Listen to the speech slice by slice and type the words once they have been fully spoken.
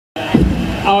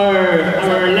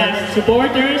our last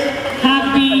supporters,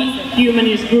 Happy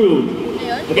Humanist Group.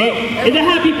 Okay, is the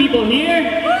happy people here?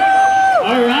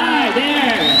 All right,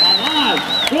 there.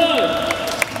 Good.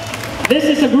 This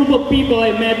is a group of people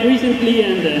I met recently,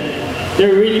 and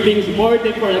they're really being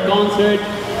supported for the concert,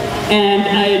 and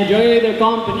I enjoy their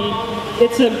company.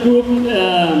 It's a group.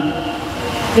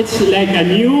 It's like a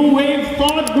new wave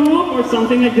thought group or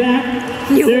something like that.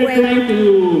 They're trying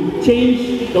to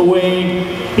change the way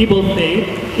people think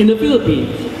in the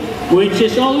Philippines, which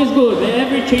is always good.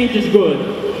 Every change is good.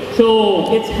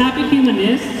 So it's Happy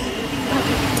Humanists,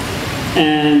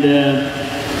 and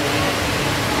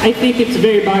I think it's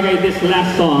very bagay, this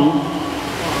last song,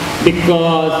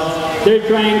 because they're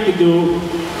trying to do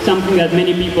something that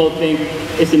many people think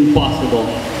is impossible.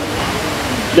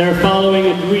 They're following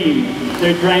a dream.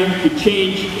 They're trying to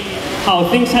change how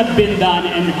things have been done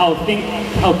and how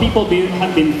people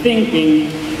have been thinking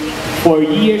for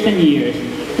years and years.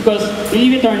 Because,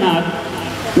 believe it or not,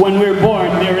 when we're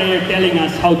born, they're already telling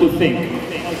us how to think.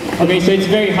 Okay, so it's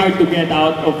very hard to get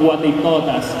out of what they taught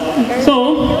us.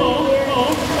 So,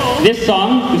 this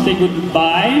song, to say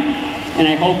goodbye, and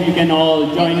I hope you can all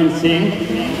join and sing.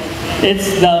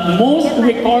 It's the most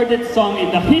recorded song in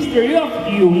the history of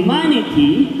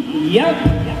humanity.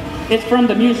 Yep. It's from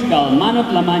the musical Man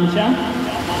of La Mancha,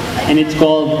 and it's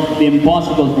called The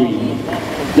Impossible Dream.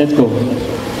 Let's go.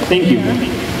 Thank you. I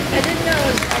didn't know it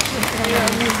was actually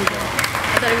music.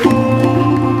 I thought it was...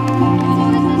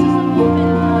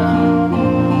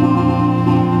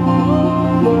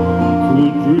 To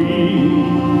dream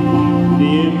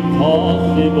the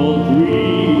impossible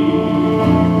dream,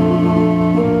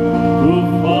 to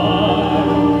find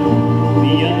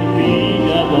the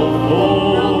unbeatable foe.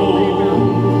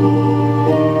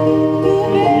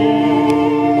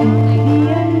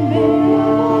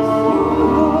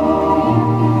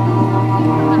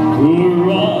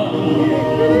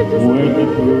 Where the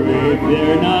brave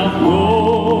dare not go,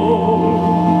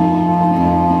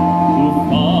 to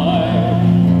fight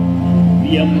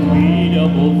the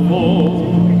unbeatable foe,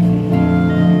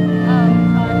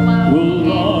 who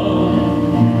love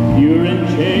pure and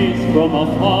chaste from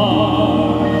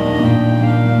afar,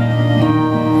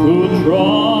 to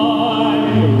try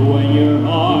when your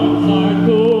arms are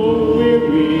too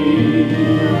weary,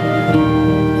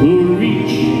 to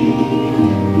reach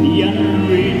the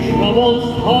unreachable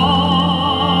star.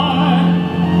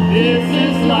 This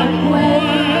is like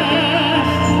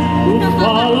quest to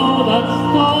follow that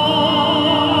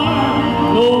star.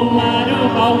 No matter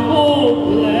how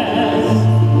hopeless,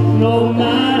 no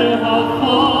matter how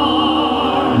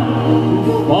far,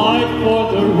 to fight for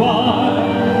the right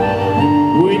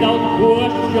without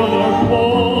question or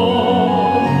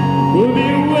pause, to be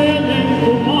willing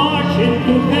to march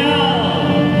into hell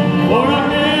for a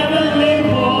heavenly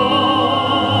cause.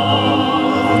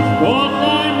 'Cause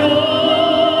I know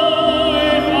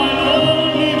if I'll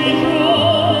only be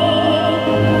drawn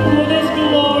to this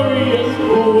glorious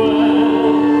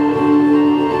quest,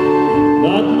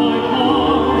 that my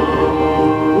heart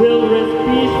will rest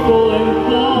peaceful and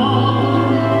calm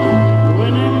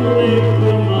when I'm laid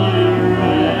to my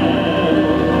rest.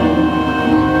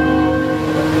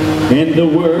 And the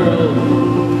world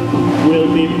will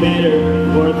be better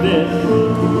for this,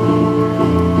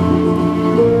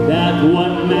 that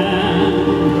one man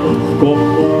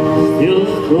still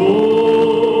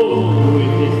strong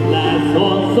with his last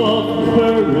ounce of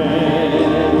courage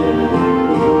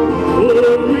to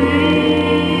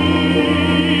reach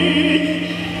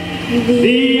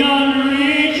the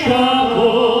unreachable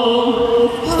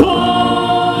star.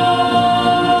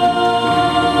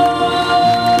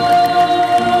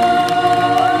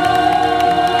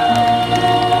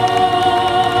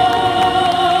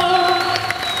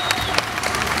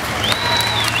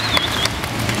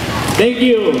 Thank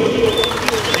you.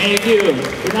 Thank you.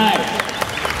 Good night.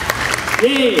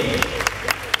 Yay.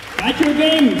 Got your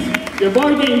games. Your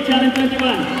board game, Challenge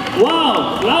 21.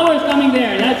 Wow, flowers coming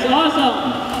there. That's awesome.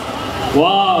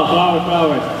 Wow,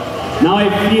 flowers. Now I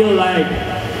feel like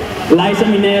Liza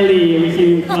Minnelli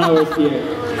receiving flowers here.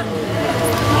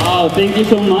 Wow, thank you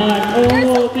so much.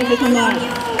 Oh, thank you so much.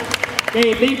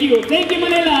 Okay, thank you. Thank you,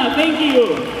 Manila. Thank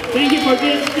you. Thank you for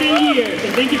this 3 years.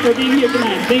 And thank you for being here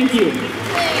tonight. Thank you.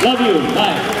 Love you.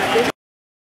 Bye.